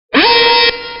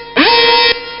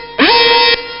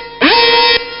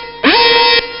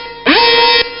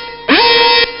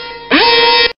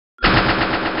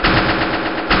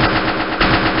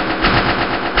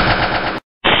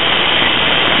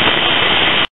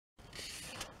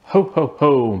Ho ho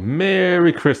ho!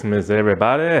 Merry Christmas,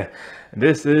 everybody!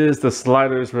 This is the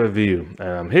Sliders Review, and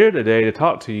I'm here today to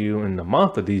talk to you in the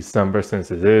month of December,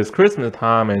 since it is Christmas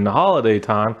time and the holiday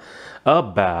time,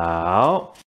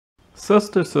 about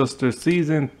Sister Sister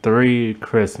Season 3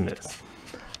 Christmas.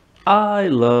 I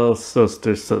love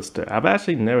Sister Sister. I've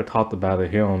actually never talked about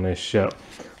it here on this show,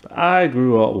 but I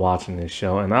grew up watching this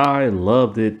show and I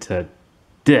loved it to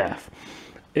death.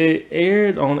 It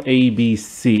aired on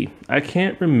ABC. I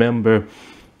can't remember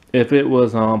if it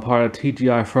was part of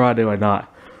TGI Friday or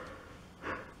not.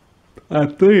 I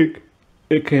think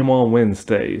it came on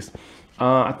Wednesdays.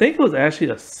 I think it was actually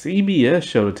a CBS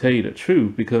show, to tell you the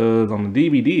truth, because on the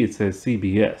DVD it says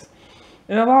CBS.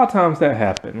 And a lot of times that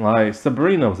happened. Like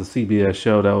Sabrina was a CBS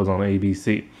show that was on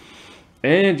ABC.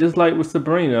 And just like with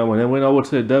Sabrina, when it went over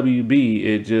to the WB,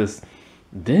 it just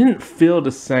didn't feel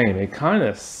the same. It kind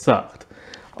of sucked.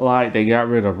 Like, they got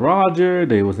rid of Roger,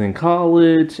 they was in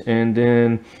college, and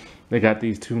then they got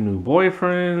these two new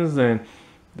boyfriends, and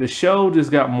the show just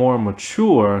got more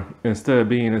mature instead of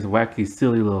being this wacky,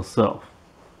 silly little self.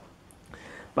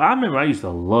 But I remember I used to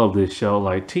love this show.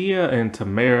 Like, Tia and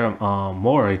Tamera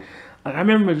Mowry, I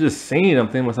remember just seeing them,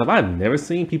 thinking to myself, I've never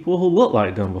seen people who look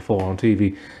like them before on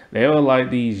TV. They were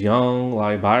like these young,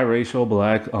 like, biracial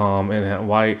black and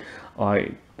white,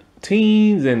 like,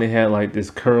 teens, and they had like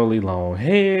this curly long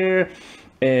hair,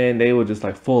 and they were just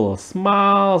like full of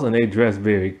smiles, and they dressed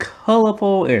very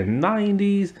colorful in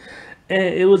 90s,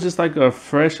 and it was just like a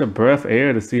fresher breath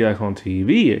air to see like on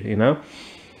TV, you know.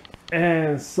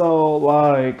 And so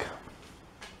like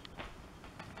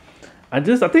I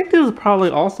think this was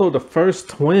probably also the first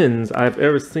twins I've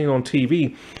ever seen on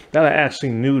TV that I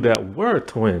actually knew that were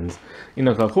twins, you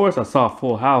know, 'cause of course I saw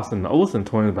Full House and the Olsen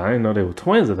twins, but I didn't know they were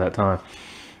twins at that time.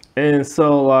 And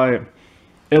so, like,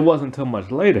 it wasn't until much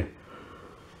later.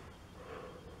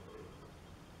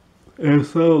 And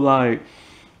so, like,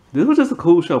 this was just a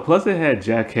cool show. Plus, it had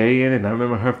Jackée in it, and I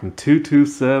remember her from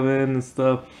 227 and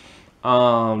stuff.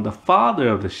 The father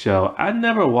of the show, I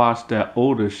never watched that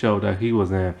older show that he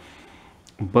was in.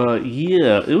 But,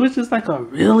 yeah, it was just, like, a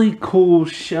really cool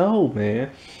show, man.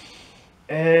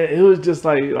 And it was just,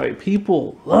 like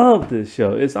people love this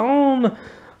show. It's on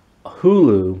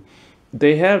Hulu.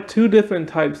 They have two different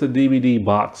types of DVD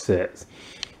box sets.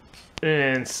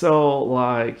 And so,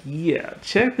 like, yeah,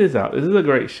 check this out. This is a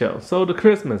great show. So, the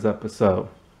Christmas episode.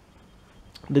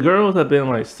 The girls have been,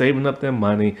 like, saving up their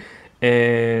money.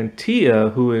 And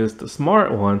Tia, who is the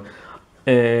smart one.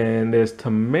 And there's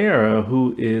Tamera,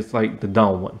 who is, like, the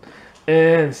dumb one.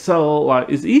 And so, like,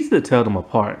 it's easy to tell them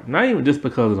apart. Not even just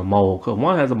because of the mole. Because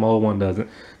one has a mole, one doesn't.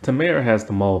 Tamera has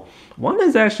the mole. One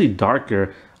is actually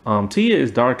darker. Tia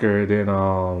is darker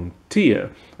than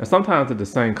Tia, and sometimes they're the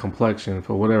same complexion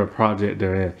for whatever project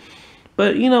they're in.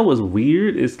 But you know what's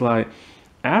weird? It's like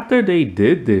after they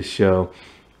did this show,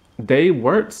 they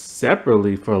worked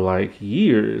separately for like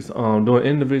years, doing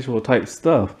individual type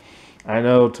stuff. I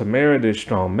know Tamera did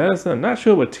Strong Medicine. I'm not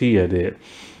sure what Tia did.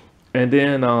 And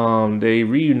then they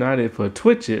reunited for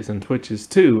Twitches and Twitches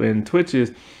 2. And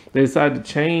Twitches, they decided to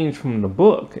change from the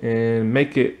book and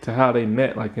make it to how they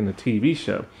met, like in the TV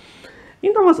show.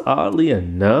 You know what's oddly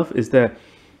enough is that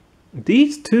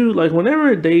these two, like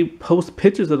whenever they post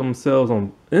pictures of themselves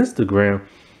on Instagram,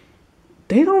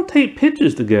 they don't take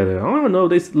pictures together. I don't even know if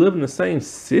they live in the same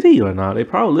city or not. They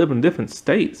probably live in different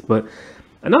states. But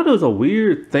I know there's a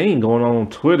weird thing going on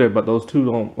Twitter, but those two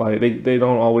don't, like, they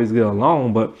don't always get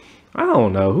along. But I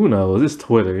don't know. Who knows? It's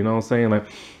Twitter, you know what I'm saying? Like,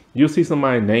 you'll see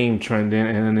somebody's name trending,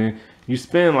 and then you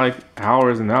spend like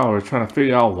hours and hours trying to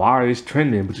figure out why it's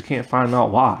trending, but you can't find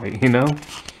out why, you know?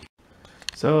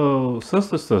 So,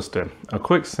 Sister Sister, a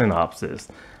quick synopsis.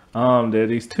 There are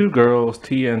these two girls,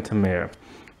 Tia and Tamera.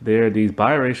 They're these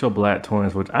biracial black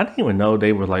twins, which I didn't even know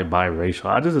they were like biracial.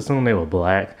 I just assumed they were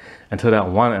black until that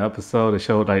one episode that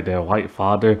showed like their white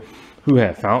father who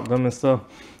had found them and stuff.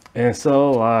 And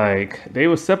so, like, they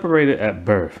were separated at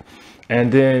birth.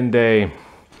 And then they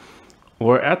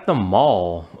were at the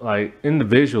mall, like,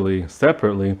 individually,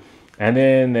 separately. And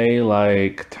then they,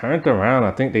 like, turned around.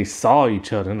 I think they saw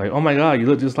each other. And, like, oh, my God, you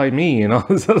look just like me. And all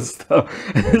this other stuff.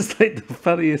 It's, like, the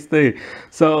funniest thing.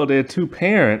 So, their two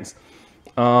parents,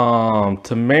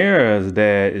 Tamera's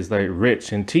dad is, like,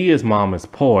 rich. And Tia's mom is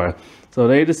poor. So,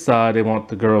 they decide they want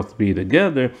the girls to be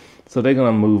together. So they're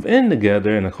going to move in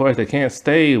together. And of course, they can't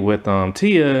stay with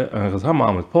Tia because her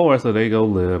mom is poor. So they go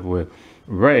live with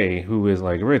Ray, who is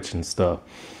like rich and stuff.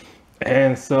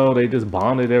 And so they just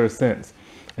bonded ever since.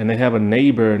 And they have a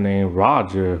neighbor named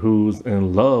Roger who's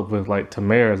in love with like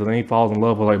Tamera. So then he falls in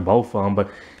love with like both of them. But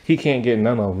he can't get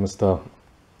none of them and stuff.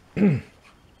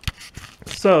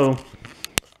 So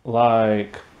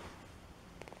like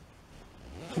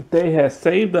they had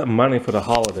saved up money for the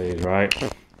holidays, right?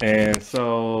 And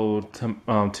so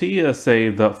Tia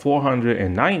saved up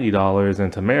 $490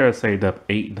 and Tamara saved up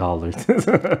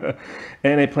 $8.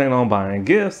 And they plan on buying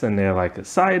gifts and they're like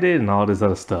excited and all this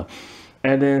other stuff.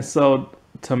 And then so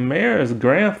Tamara's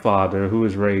grandfather, who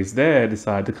was Ray's dad,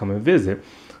 decided to come and visit,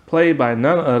 played by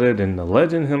none other than the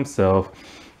legend himself,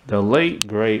 the late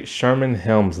great Sherman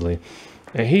Hemsley.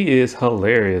 And he is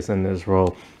hilarious in this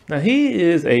role. Now he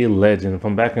is a legend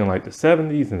from back in like the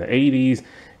 70s and the 80s.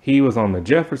 He was on the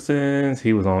Jeffersons,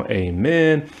 he was on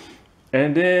Amen.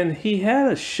 And then he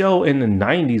had a show in the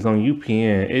 90s on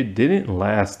UPN. It didn't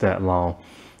last that long.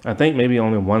 I think maybe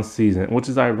only one season, which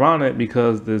is ironic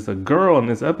because there's a girl in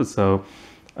this episode.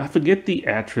 I forget the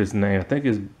actress name. I think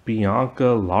it's Bianca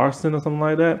Larson or something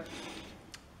like that.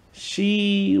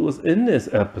 She was in this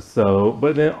episode,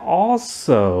 but then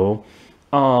also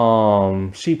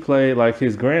she played like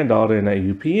his granddaughter in that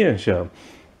UPN show.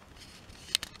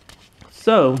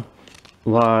 So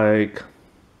like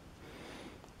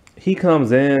he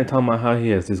comes in talking about how he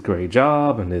has this great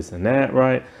job and this and that,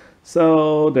 right?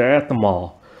 So they're at the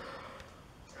mall.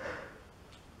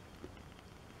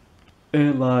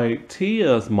 And like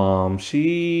Tia's mom,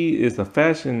 she is a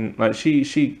fashion, like she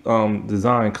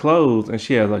designed clothes and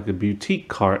she has like a boutique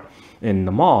cart in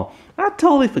the mall. I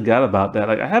totally forgot about that.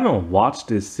 Like I haven't watched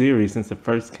this series since it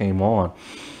first came on.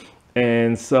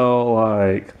 And so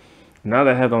like now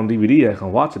that I have it on DVD, I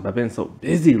can watch it, but I've been so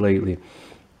busy lately.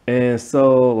 And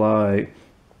so like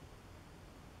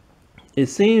it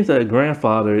seems that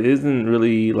grandfather isn't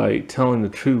really like telling the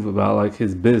truth about like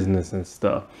his business and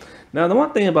stuff. Now, the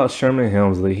one thing about Sherman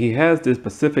Hemsley, he has this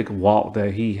specific walk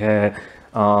that he had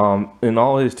in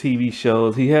all his TV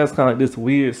shows. He has kind of like this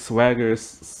weird swagger,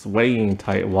 swaying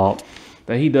type walk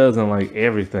that he does in like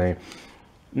everything.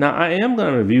 Now, I am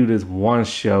going to review this one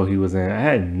show he was in. I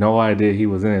had no idea he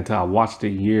was in it until I watched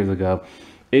it years ago.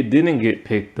 It didn't get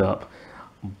picked up.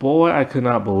 Boy, I could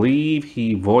not believe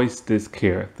he voiced this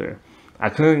character. I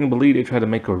couldn't even believe they tried to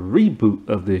make a reboot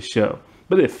of this show,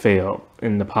 but it failed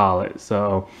in the pilot.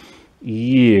 So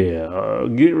yeah,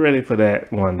 get ready for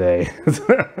that one day.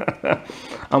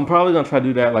 I'm probably gonna try to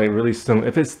do that like really soon.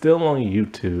 If it's still on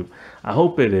YouTube, I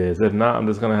hope it is. If not, I'm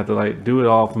just gonna have to like do it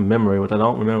all from memory, which I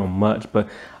don't remember much. But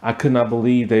I could not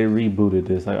believe they rebooted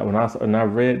this. Like when I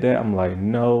read that, I'm like,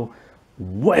 no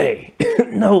way,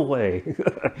 no way.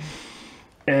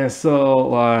 And so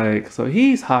like, so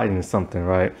he's hiding something,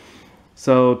 right?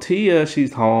 So Tia,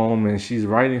 she's home and she's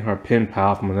writing her pen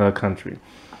pal from another country.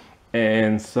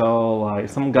 And so, like,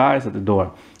 some guys at the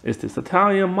door. It's this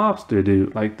Italian mobster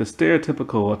dude, like the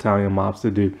stereotypical Italian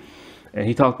mobster dude. And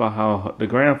he talks about how the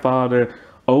grandfather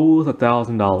owes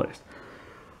 $1,000.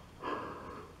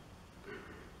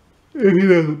 And he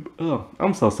does, oh,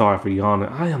 I'm so sorry for yawning.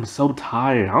 I am so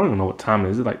tired. I don't even know what time it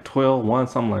is. Is it like 12, 1,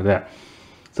 something like that?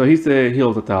 So he said he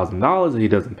owes $1,000 and he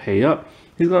doesn't pay up.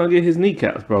 He's going to get his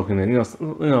kneecaps broken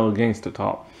and, gangster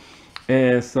talk.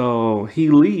 And so he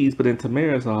leaves, but then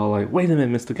Tamara's all like, wait a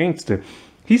minute, Mr. Gangster.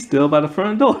 He's still by the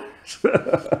front door.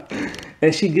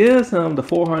 And she gives him the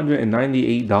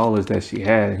 $498 that she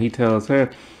had. And he tells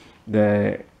her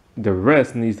that the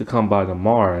rest needs to come by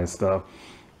tomorrow and stuff.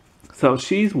 So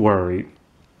she's worried.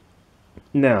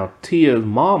 Now, Tia's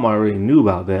mom already knew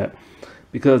about that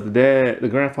because the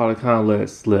grandfather kind of let it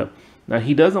slip. Now,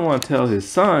 he doesn't want to tell his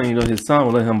son, his son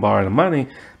will let him borrow the money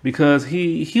because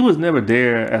he was never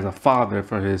there as a father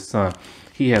for his son.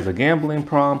 He has a gambling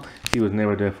problem. He was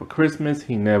never there for Christmas.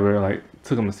 He never, like,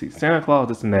 took him to see Santa Claus,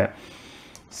 this and that.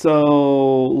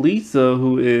 So, Lisa,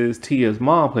 who is Tia's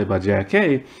mom, played by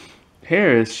Jackée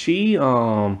Harris, she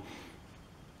got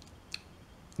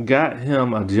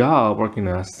him a job working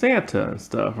as Santa and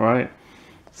stuff, right?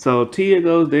 So, Tia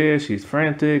goes there. She's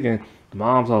frantic, and the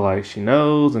mom's all like, she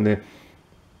knows, and then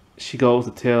she goes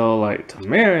to tell like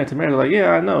Tamara, and Tamara's like,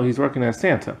 yeah, I know, he's working as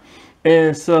Santa.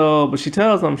 And so, but she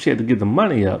tells him she had to give the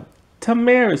money up.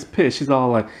 Tamara's pissed. She's all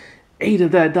like, $8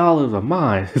 of that dollars are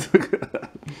mine.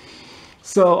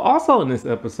 So also in this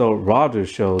episode, Roger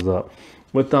shows up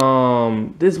with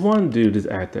this one dude, this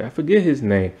actor. I forget his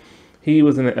name. He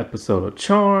was in an episode of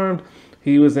Charmed.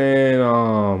 He was in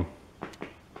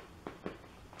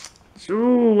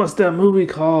what's that movie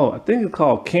called? I think it's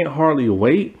called Can't Hardly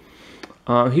Wait.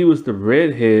 He was the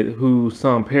redhead who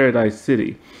sung Paradise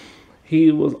City.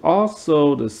 He was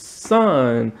also the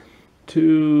son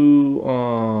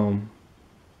to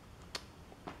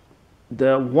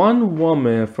the one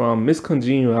woman from Miss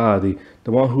Congeniality,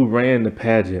 the one who ran the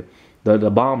pageant, the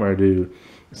bomber dude.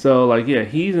 So like yeah,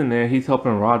 he's in there. He's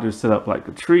helping Roger set up like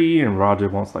a tree, and Roger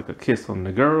wants like a kiss from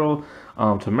the girl,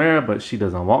 Tamara, but she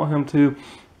doesn't want him to.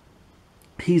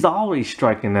 He's always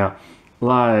striking out.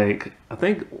 Like I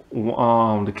think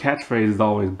the catchphrase is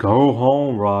always "Go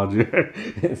home, Roger"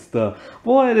 and stuff.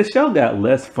 Boy, the show got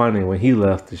less funny when he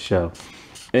left the show,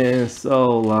 and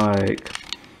so like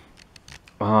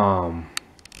um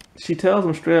she tells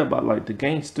him straight up about like the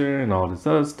gangster and all this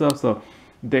other stuff. So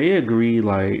they agree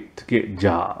like to get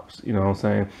jobs, you know what I'm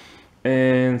saying?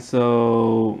 And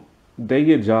so they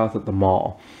get jobs at the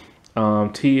mall.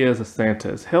 Tia is a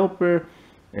Santa's helper,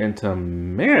 and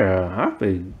Tamara, I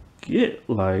forget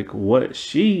like what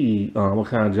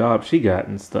kind of job she got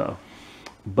and stuff.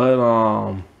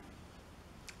 But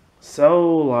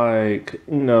so like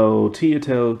Tia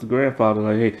tells the grandfather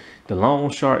like, hey, the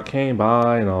loan shark came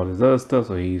by and all this other stuff,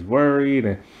 so he's worried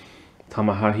and talking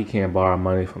about how he can't borrow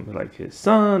money from like his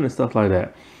son and stuff like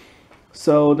that.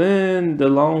 So then the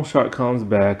loan shark comes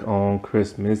back on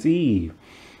Christmas Eve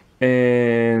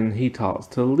and he talks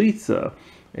to Lisa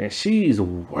and she's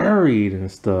worried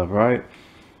and stuff, right?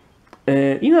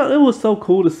 And it was so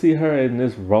cool to see her in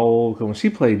this role because when she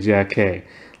played Jackée,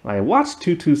 like watch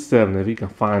 227 if you can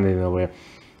find it anywhere.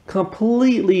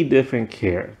 Completely different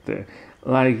character.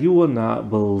 Like you will not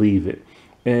believe it.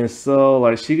 And so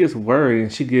like she gets worried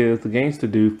and she gives the gangster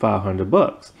dude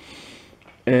 $500.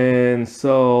 And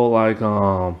so like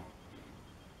now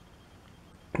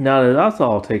that that's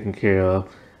all taken care of,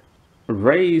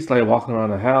 Ray's like walking around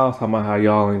the house talking about how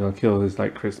y'all ain't gonna kill his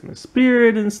like Christmas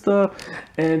spirit and stuff.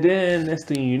 And then next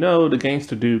thing you know, the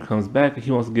gangster dude comes back and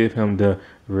he wants to give him the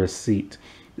receipt.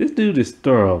 This dude is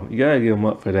thorough. You gotta give him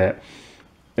up for that.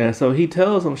 And so he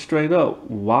tells him straight up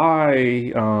why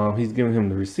he's giving him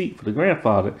the receipt for the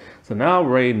grandfather. So now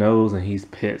Ray knows and he's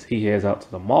pissed. He heads out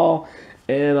to the mall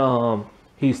and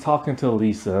he's talking to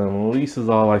Lisa. And Lisa's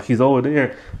all like, he's over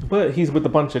there, but he's with a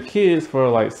bunch of kids for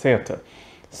like Santa.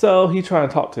 So he's trying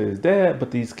to talk to his dad,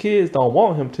 but these kids don't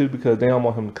want him to because they don't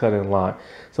want him to cut in line.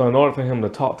 So in order for him to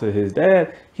talk to his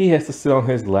dad, he has to sit on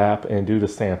his lap and do the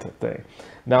Santa thing.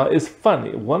 Now it's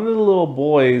funny. One of the little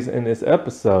boys in this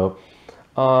episode,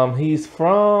 he's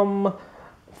from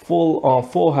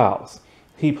Full House.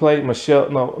 He played Michelle.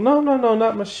 No,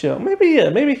 not Michelle.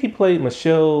 Maybe he played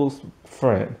Michelle's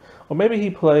friend, or maybe he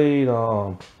played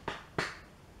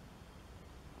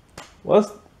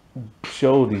what's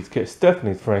Jody's kid,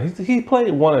 Stephanie's friend. He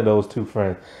played one of those two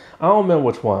friends. I don't remember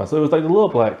which one. So it was like the little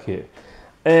black kid.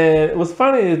 And what's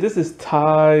funny is this is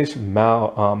Taj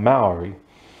Mowry.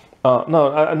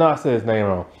 No, I said his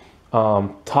name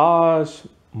wrong. Taj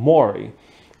Mowry.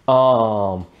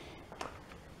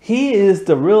 He is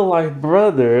the real life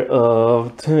brother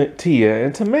of Tia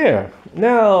and Tamara.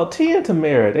 Now, Tia and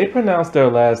Tamara, they pronounce their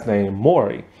last name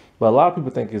Mowry. But a lot of people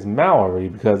think it's Mowry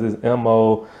because it's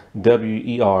Mowery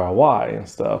and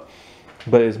stuff.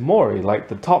 But it's Maury, like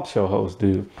the talk show host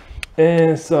dude.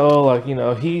 And so, like,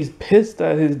 he's pissed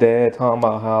at his dad, talking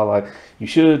about how, like, you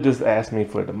should have just asked me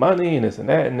for the money and this and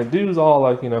that. And the dude's all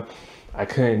like, I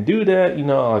couldn't do that,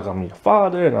 like, I'm your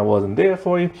father and I wasn't there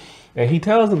for you. And he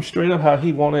tells him straight up how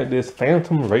he wanted this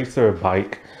Phantom Racer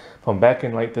bike from back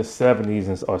in, like, the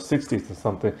 70s or 60s or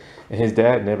something. And his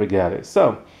dad never got it.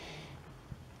 So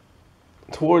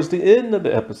towards the end of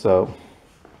the episode,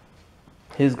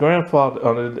 his grandfather,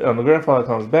 on the grandfather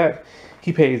comes back,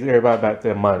 he pays everybody back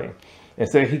their money and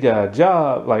say he got a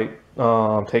job like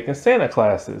taking Santa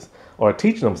classes or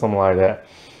teaching them something like that.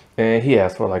 And he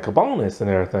asked for like a bonus and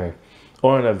everything,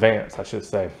 or an advance, I should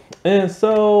say. And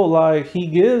so like he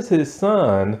gives his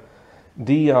son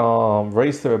the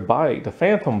racer bike, the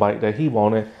Phantom bike that he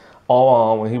wanted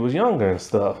all when he was younger and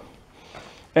stuff.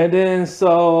 And then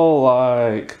so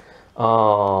like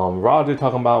Roger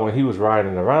talking about when he was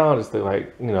riding around just to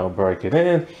like, break it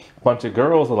in. A bunch of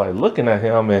girls are like looking at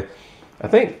him, and I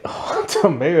think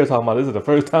Tamara's talking about this is the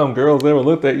first time girls ever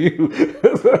looked at you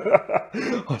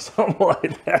or something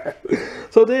like that.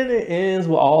 So then it ends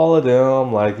with all of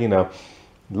them like,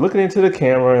 looking into the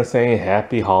camera and saying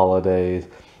happy holidays.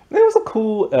 It was a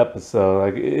cool episode.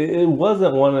 Like it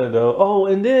wasn't one of those. Oh,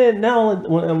 and then now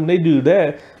when they do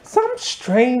that, some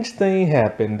strange thing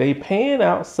happened. They pan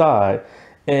outside,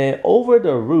 and over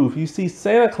the roof, you see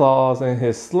Santa Claus and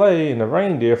his sleigh and the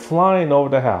reindeer flying over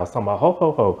the house. I'm like, ho,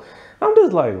 ho, ho. I'm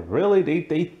just like, really?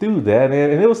 They threw that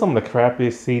in? And it was some of the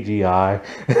crappiest CGI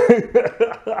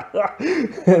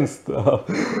and stuff.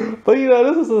 But,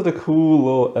 this was such a cool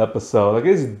little episode. Like,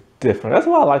 it's different. That's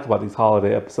what I like about these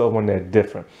holiday episodes, when they're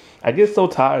different. I get so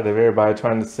tired of everybody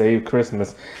trying to save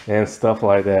Christmas and stuff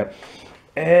like that.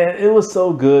 And it was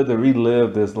so good to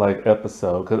relive this like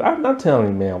episode because I'm telling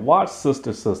you, man, watch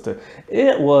Sister Sister.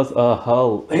 It was a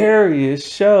hilarious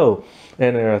show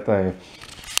and everything.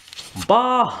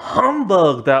 Bah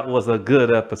humbug, that was a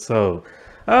good episode.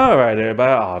 All right,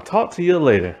 everybody, I'll talk to you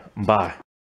later. Bye.